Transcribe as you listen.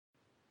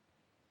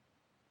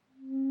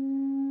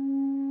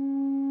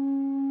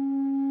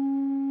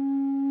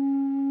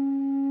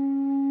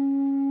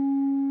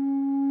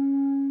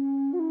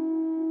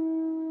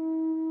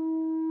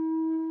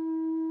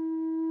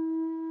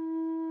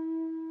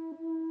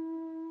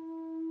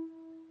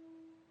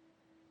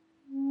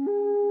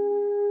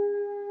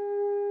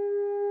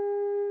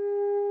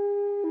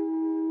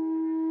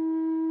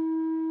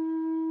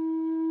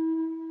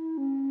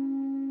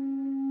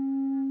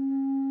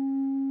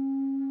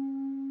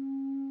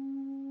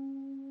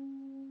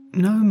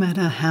No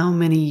matter how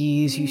many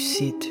years you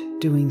sit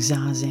doing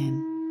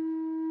Zazen,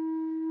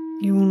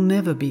 you will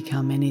never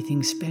become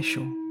anything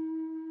special.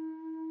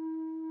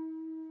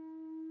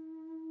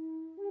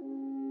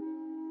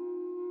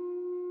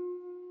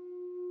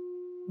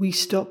 We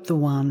stop the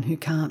one who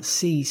can't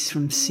cease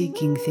from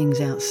seeking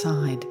things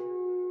outside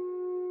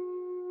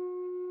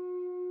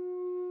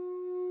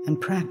and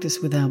practice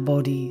with our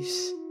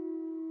bodies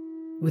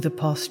with a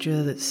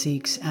posture that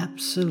seeks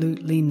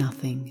absolutely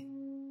nothing.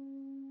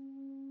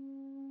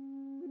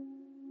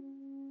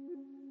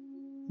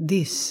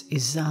 This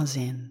is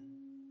Zazen.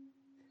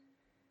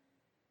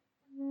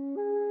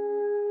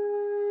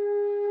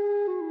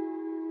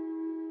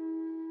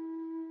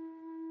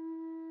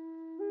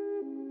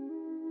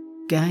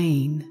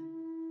 Gain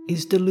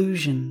is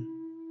delusion.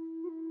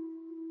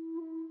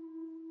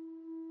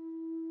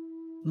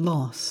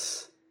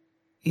 Loss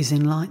is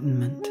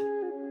enlightenment.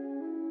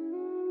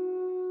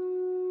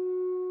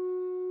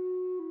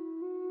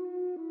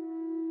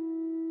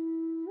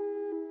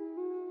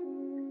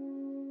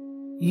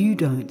 You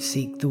don't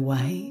seek the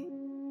way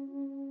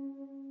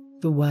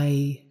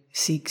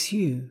seeks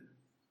you.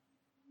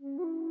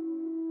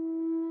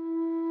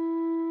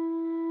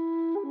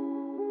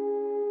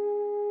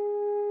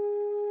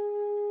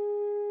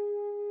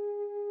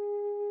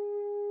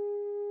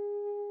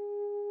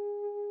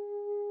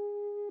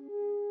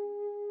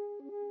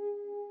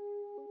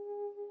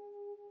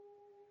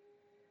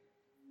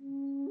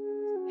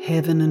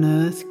 Heaven and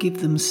earth give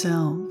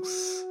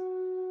themselves.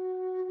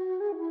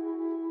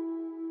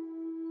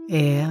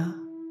 Air,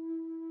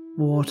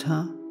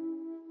 water,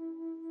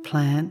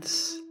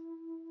 plants,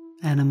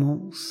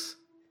 animals,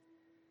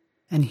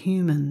 and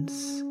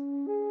humans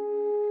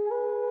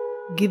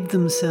give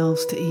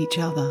themselves to each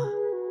other.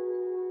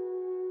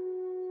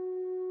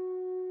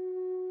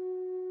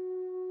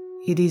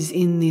 It is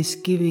in this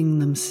giving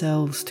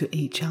themselves to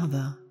each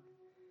other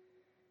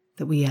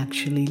that we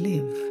actually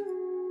live.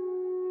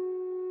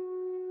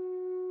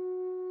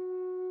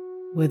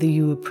 Whether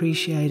you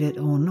appreciate it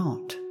or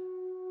not,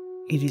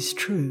 it is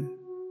true.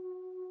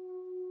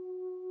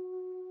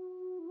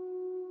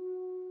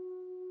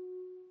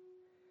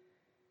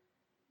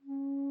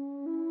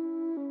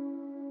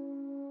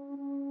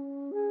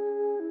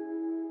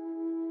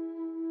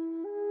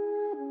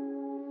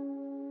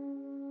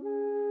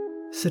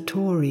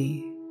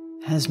 Satori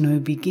has no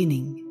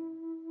beginning.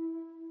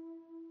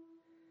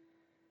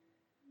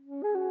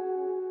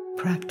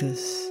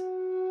 Practice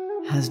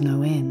has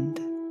no end.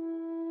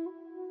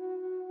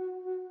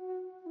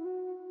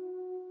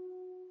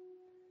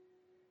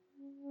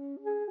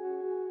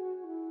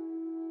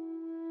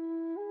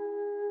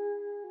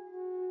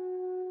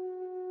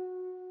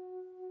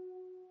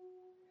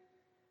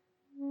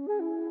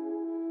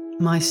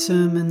 My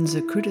sermons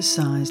are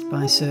criticized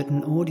by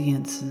certain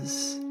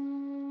audiences.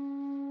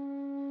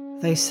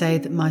 They say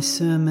that my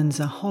sermons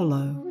are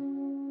hollow,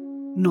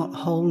 not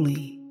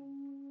holy.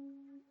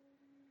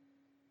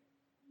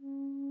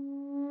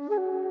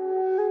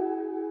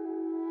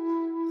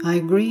 I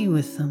agree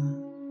with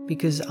them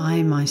because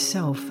I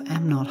myself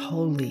am not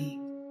holy.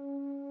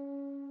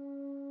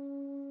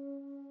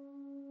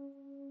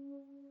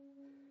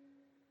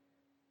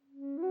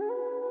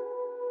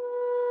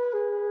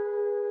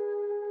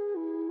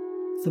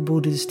 The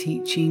Buddha's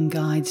teaching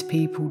guides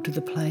people to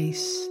the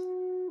place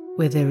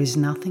where there is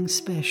nothing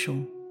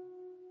special.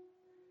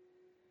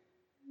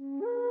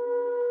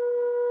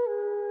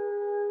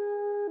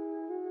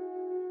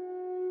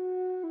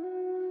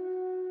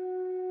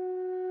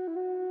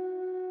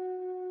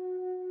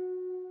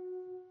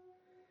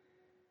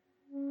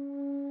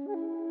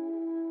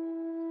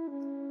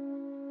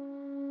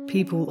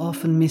 People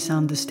often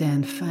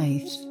misunderstand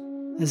faith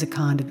as a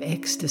kind of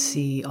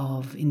ecstasy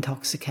of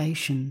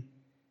intoxication.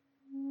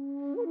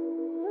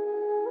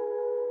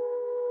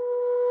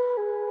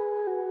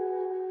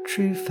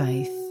 True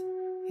faith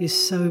is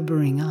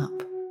sobering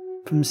up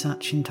from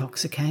such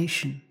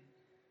intoxication.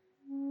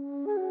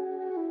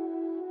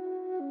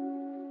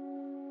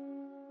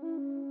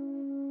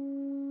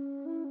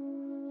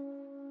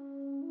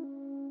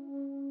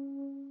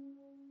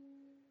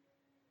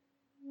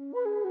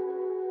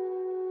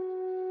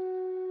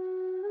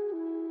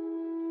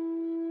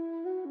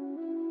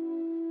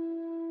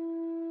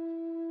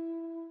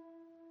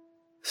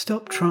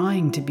 Stop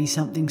trying to be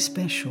something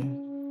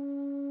special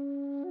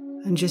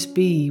and just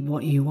be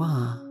what you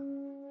are.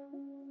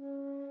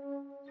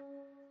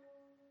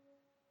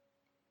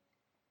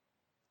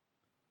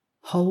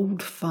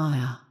 Hold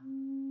fire.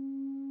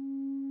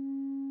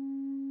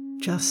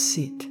 Just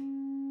sit.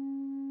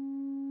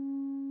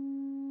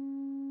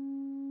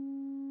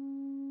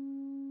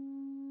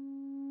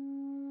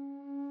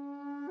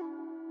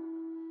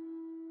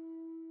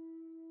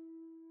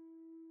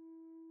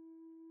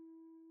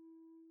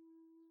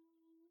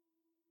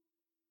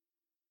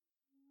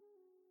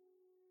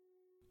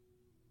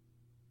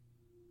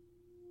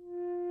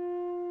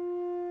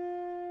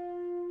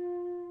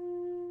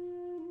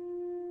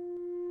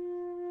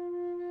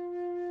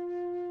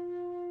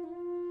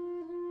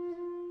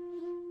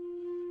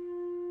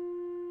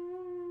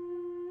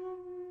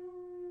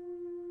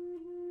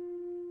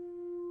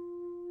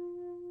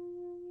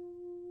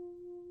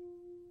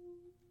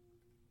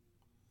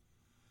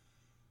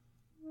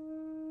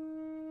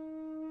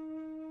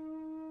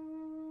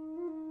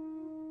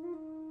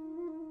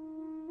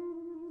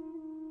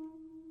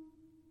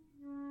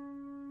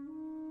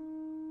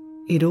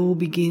 It all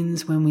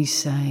begins when we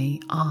say,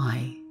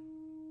 I.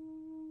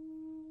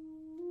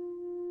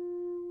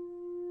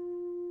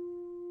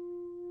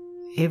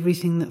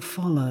 Everything that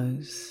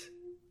follows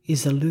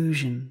is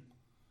illusion.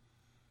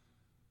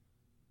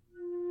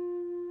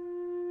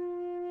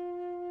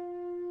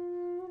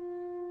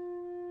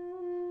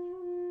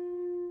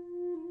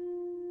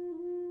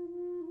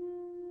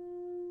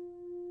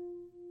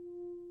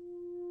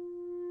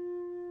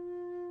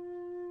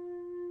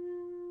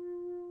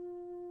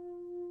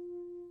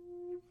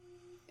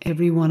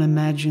 Everyone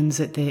imagines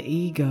that their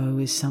ego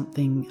is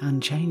something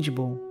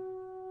unchangeable,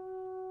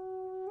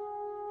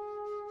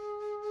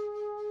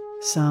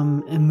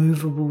 some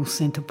immovable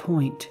center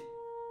point,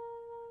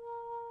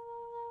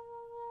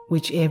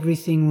 which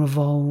everything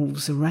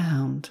revolves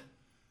around.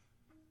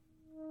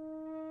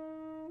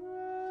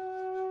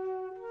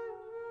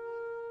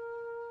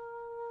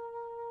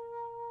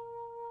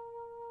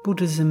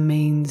 Buddhism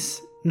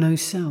means no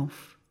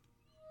self,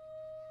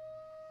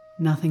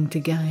 nothing to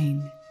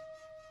gain.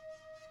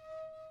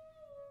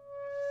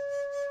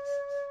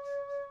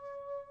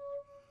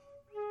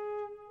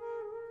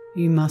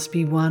 You must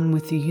be one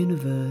with the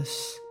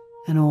universe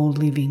and all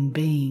living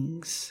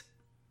beings.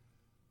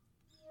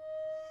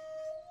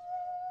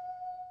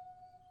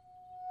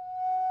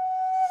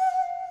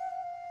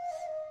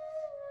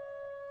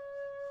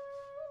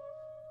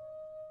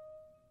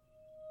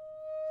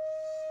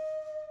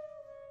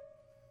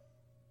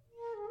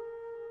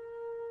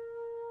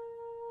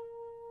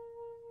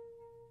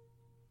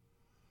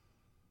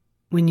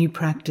 When you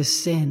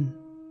practice Zen,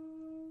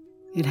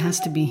 it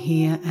has to be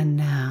here and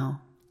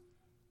now.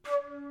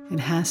 It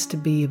has to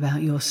be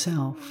about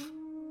yourself.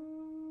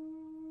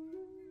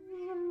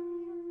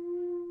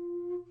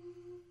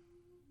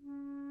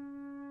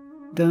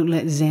 Don't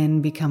let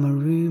Zen become a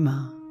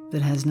rumor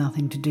that has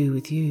nothing to do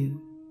with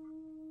you.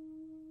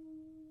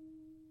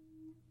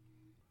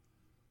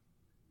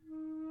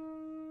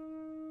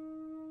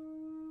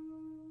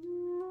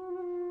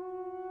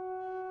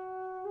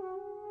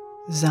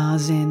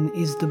 Zazen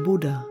is the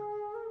Buddha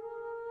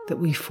that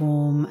we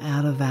form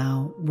out of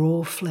our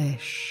raw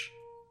flesh.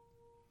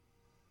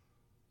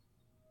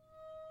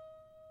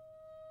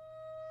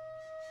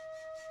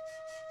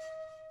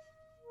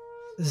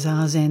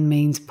 Zazen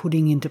means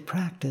putting into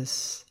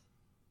practice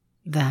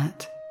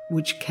that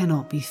which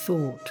cannot be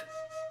thought.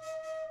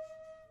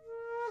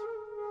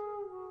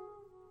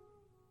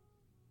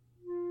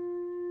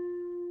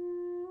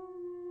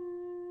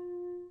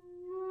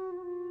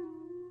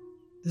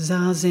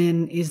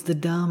 Zazen is the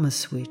Dharma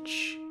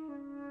switch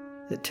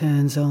that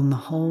turns on the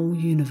whole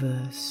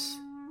universe.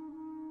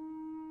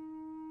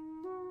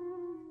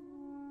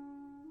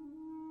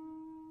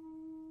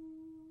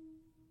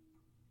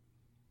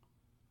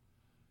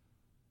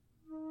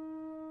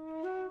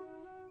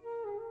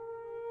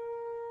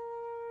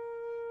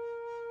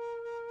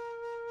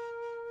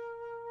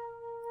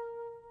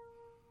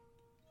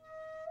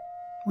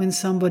 When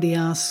somebody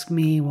asks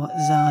me what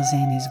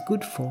Zazen is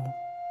good for,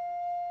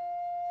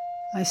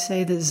 I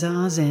say that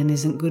Zazen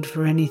isn't good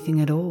for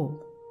anything at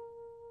all.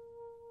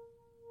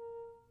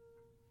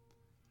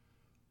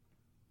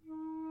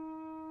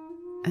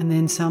 And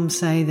then some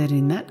say that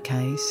in that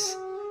case,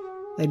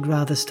 they'd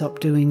rather stop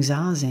doing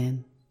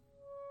Zazen.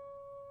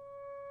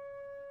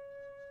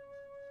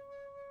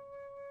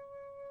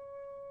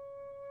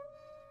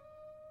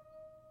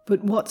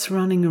 But what's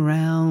running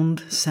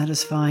around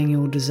satisfying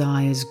your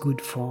desires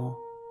good for?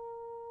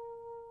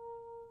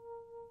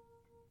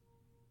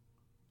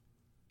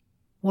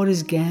 What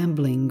is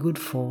gambling good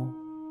for?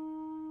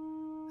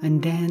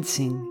 And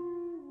dancing?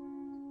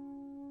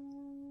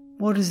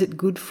 What is it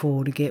good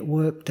for to get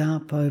worked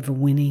up over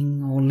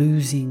winning or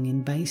losing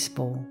in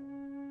baseball?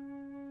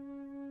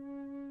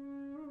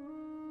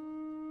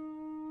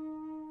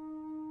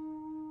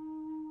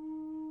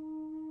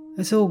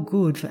 It's all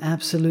good for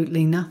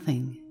absolutely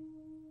nothing.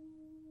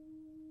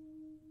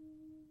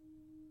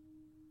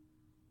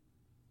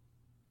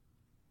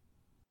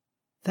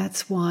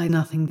 That's why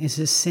nothing is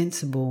as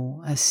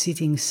sensible as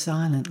sitting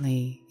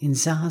silently in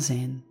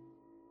Zazen.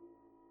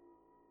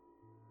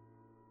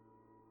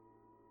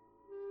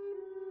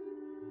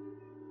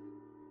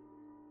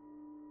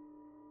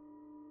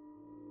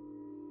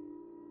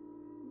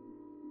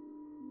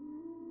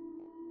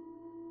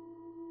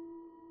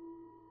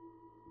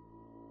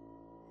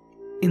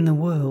 In the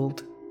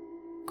world,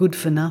 good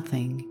for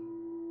nothing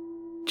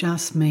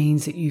just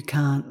means that you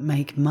can't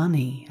make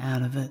money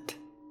out of it.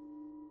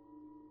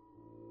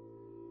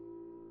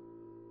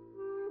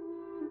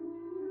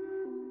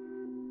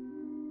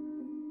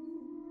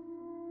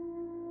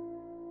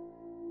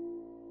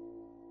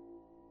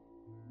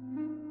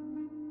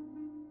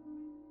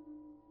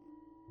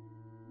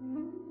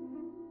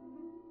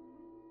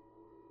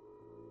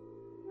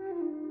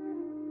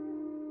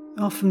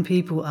 Often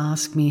people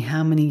ask me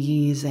how many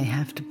years they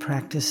have to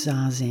practice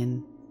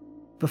Zazen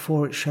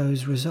before it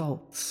shows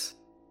results.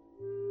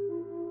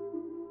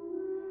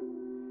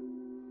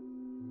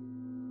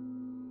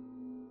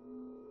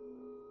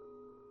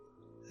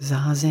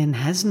 Zazen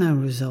has no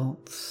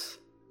results.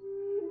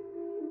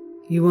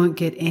 You won't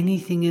get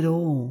anything at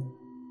all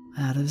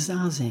out of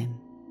Zazen.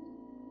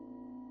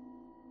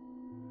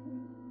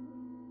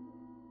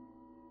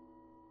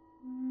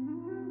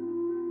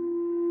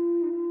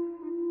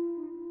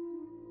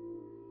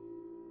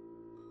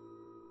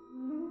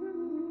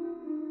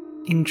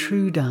 In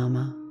true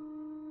Dharma,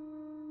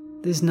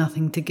 there's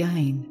nothing to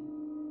gain.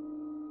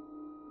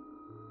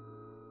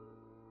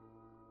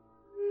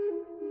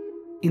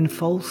 In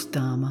false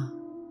Dharma,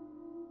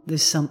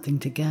 there's something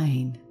to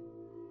gain.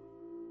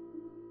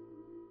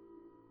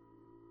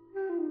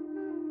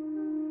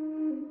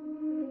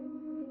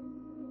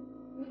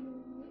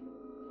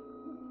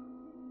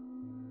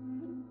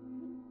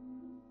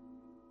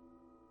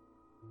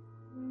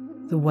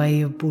 The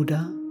way of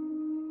Buddha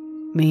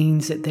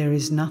means that there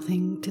is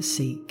nothing to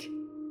seek,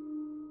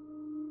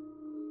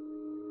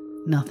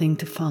 nothing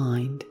to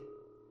find.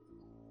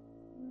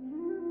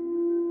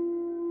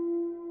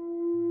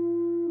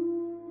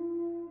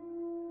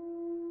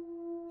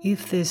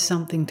 If there's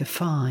something to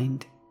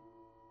find,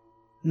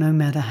 no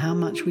matter how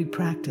much we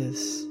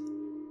practice,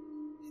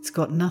 it's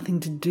got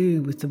nothing to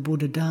do with the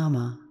Buddha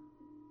Dharma.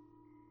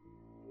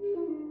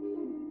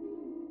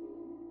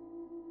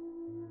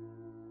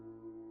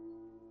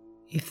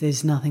 If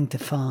there's nothing to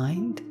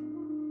find,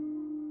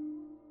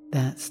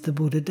 that's the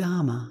Buddha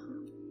Dharma.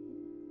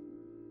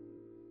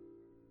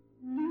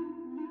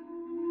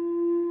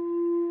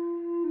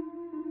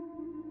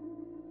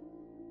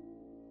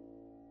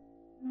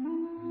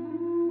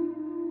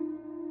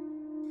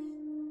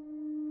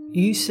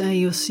 You say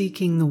you're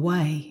seeking the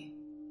way,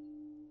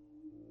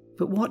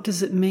 but what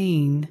does it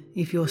mean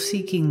if you're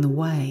seeking the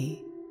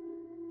way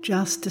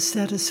just to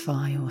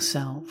satisfy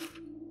yourself?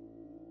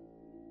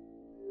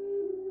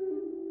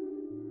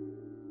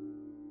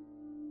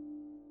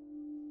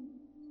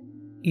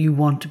 You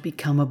want to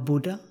become a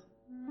Buddha?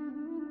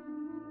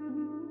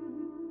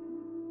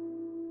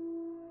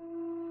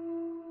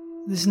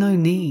 There's no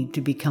need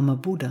to become a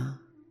Buddha.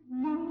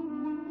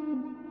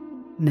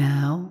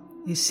 Now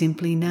is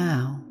simply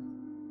now.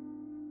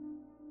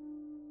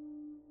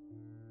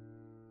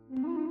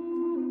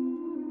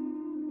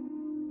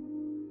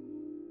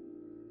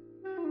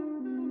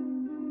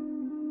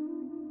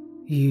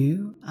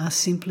 You are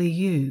simply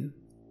you.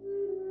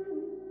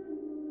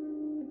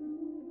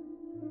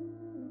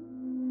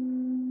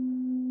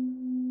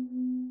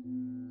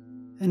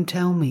 And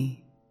tell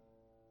me,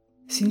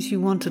 since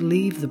you want to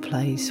leave the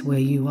place where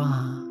you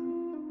are,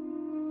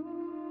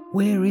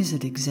 where is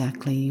it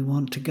exactly you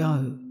want to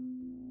go?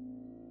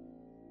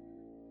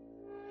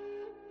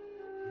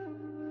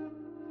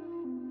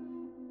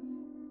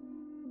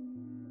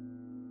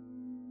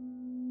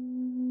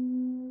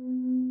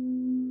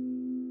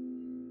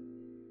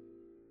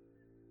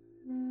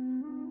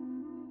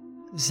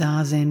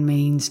 Zazen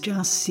means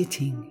just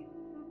sitting,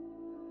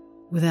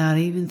 without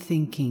even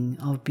thinking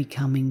of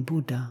becoming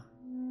Buddha.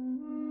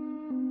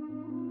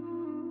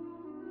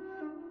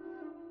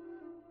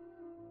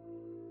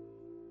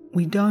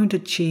 We don't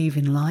achieve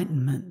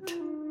enlightenment,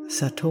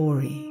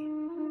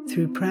 satori,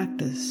 through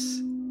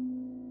practice.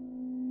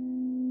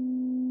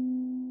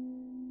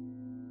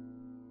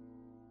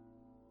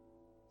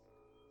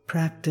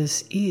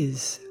 Practice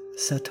is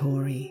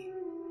satori.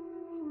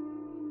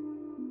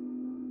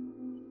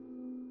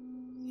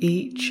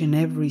 Each and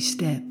every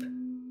step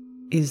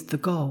is the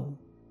goal.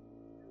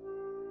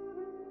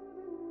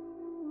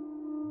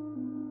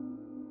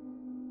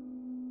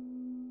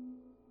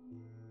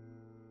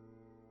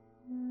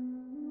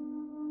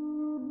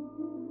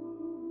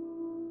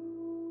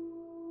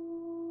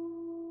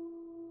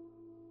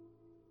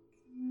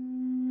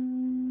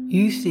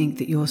 You think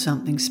that you're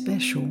something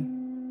special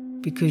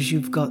because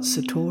you've got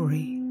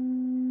satori.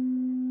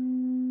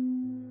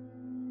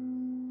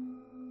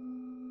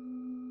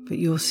 But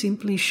you're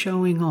simply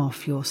showing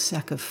off your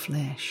sack of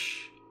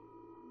flesh.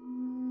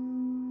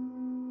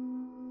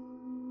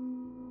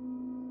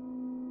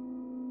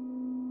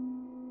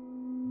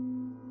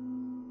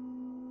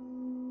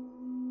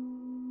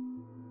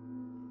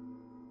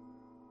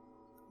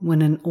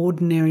 When an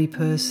ordinary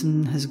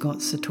person has got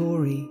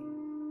satori,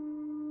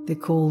 they're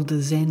called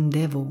a Zen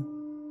devil.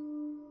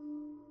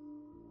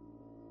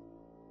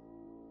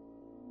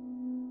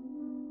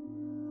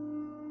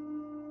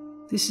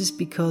 This is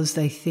because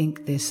they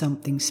think they're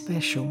something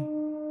special.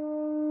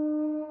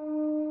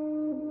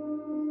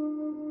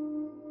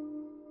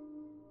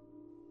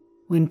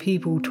 When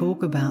people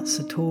talk about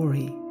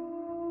satori,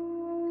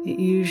 it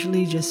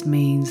usually just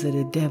means that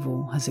a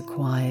devil has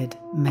acquired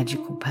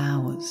magical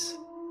powers.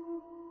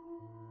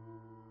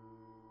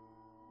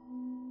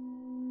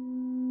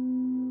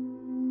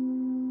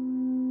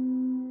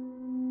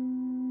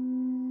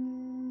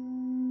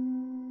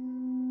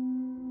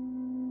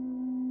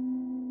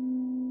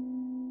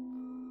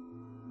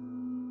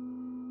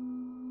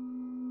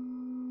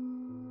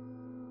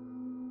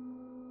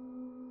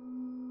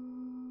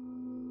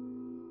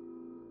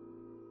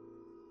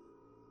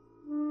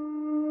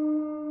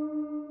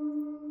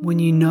 When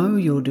you know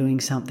you're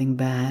doing something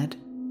bad,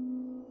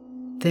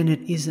 then it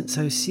isn't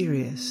so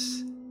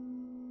serious.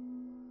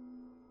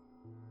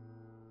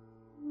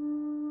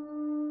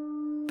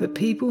 But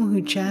people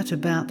who chat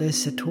about their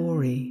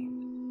Satori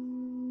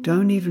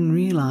don't even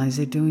realize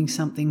they're doing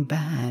something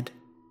bad.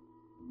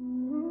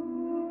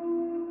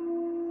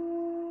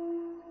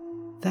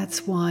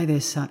 That's why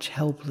they're such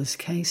helpless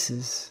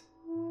cases.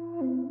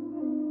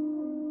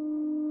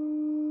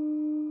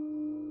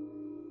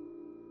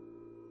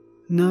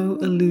 No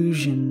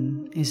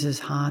illusion is as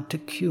hard to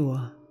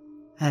cure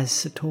as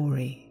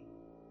Satori.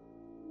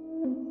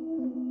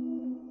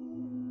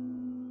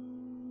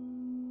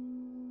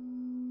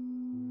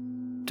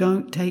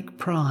 Don't take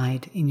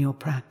pride in your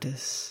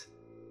practice.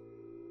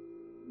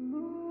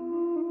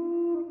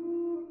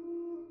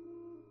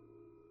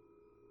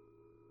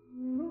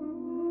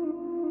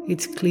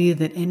 It's clear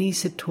that any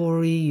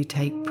Satori you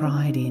take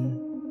pride in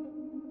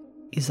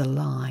is a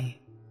lie.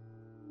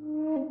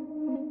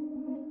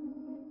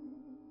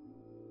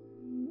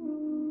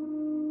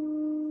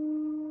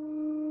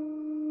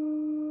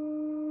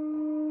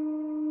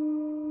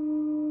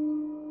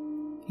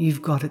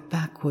 You've got it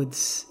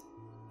backwards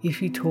if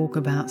you talk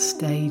about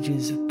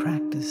stages of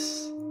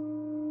practice.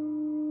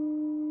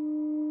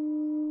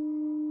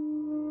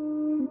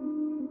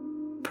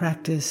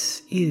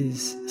 Practice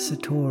is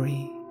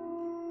Satori.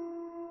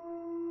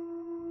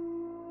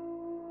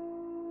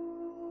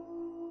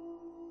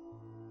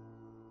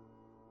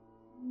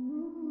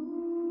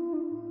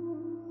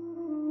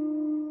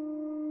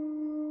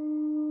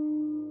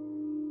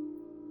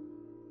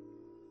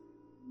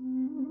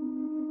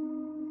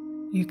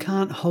 You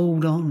can't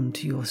hold on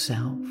to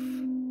yourself.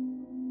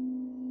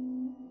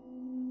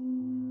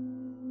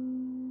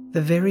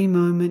 The very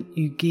moment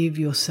you give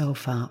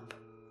yourself up,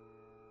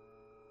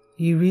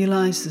 you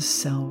realize the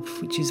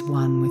self which is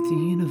one with the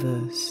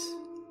universe.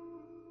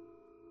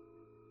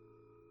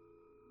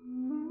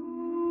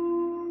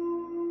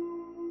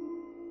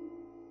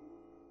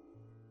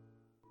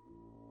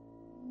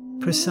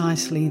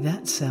 Precisely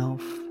that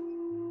self,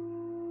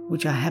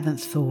 which I haven't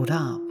thought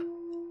up,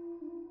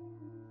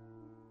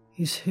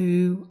 is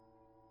who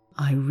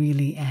I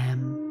really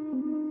am.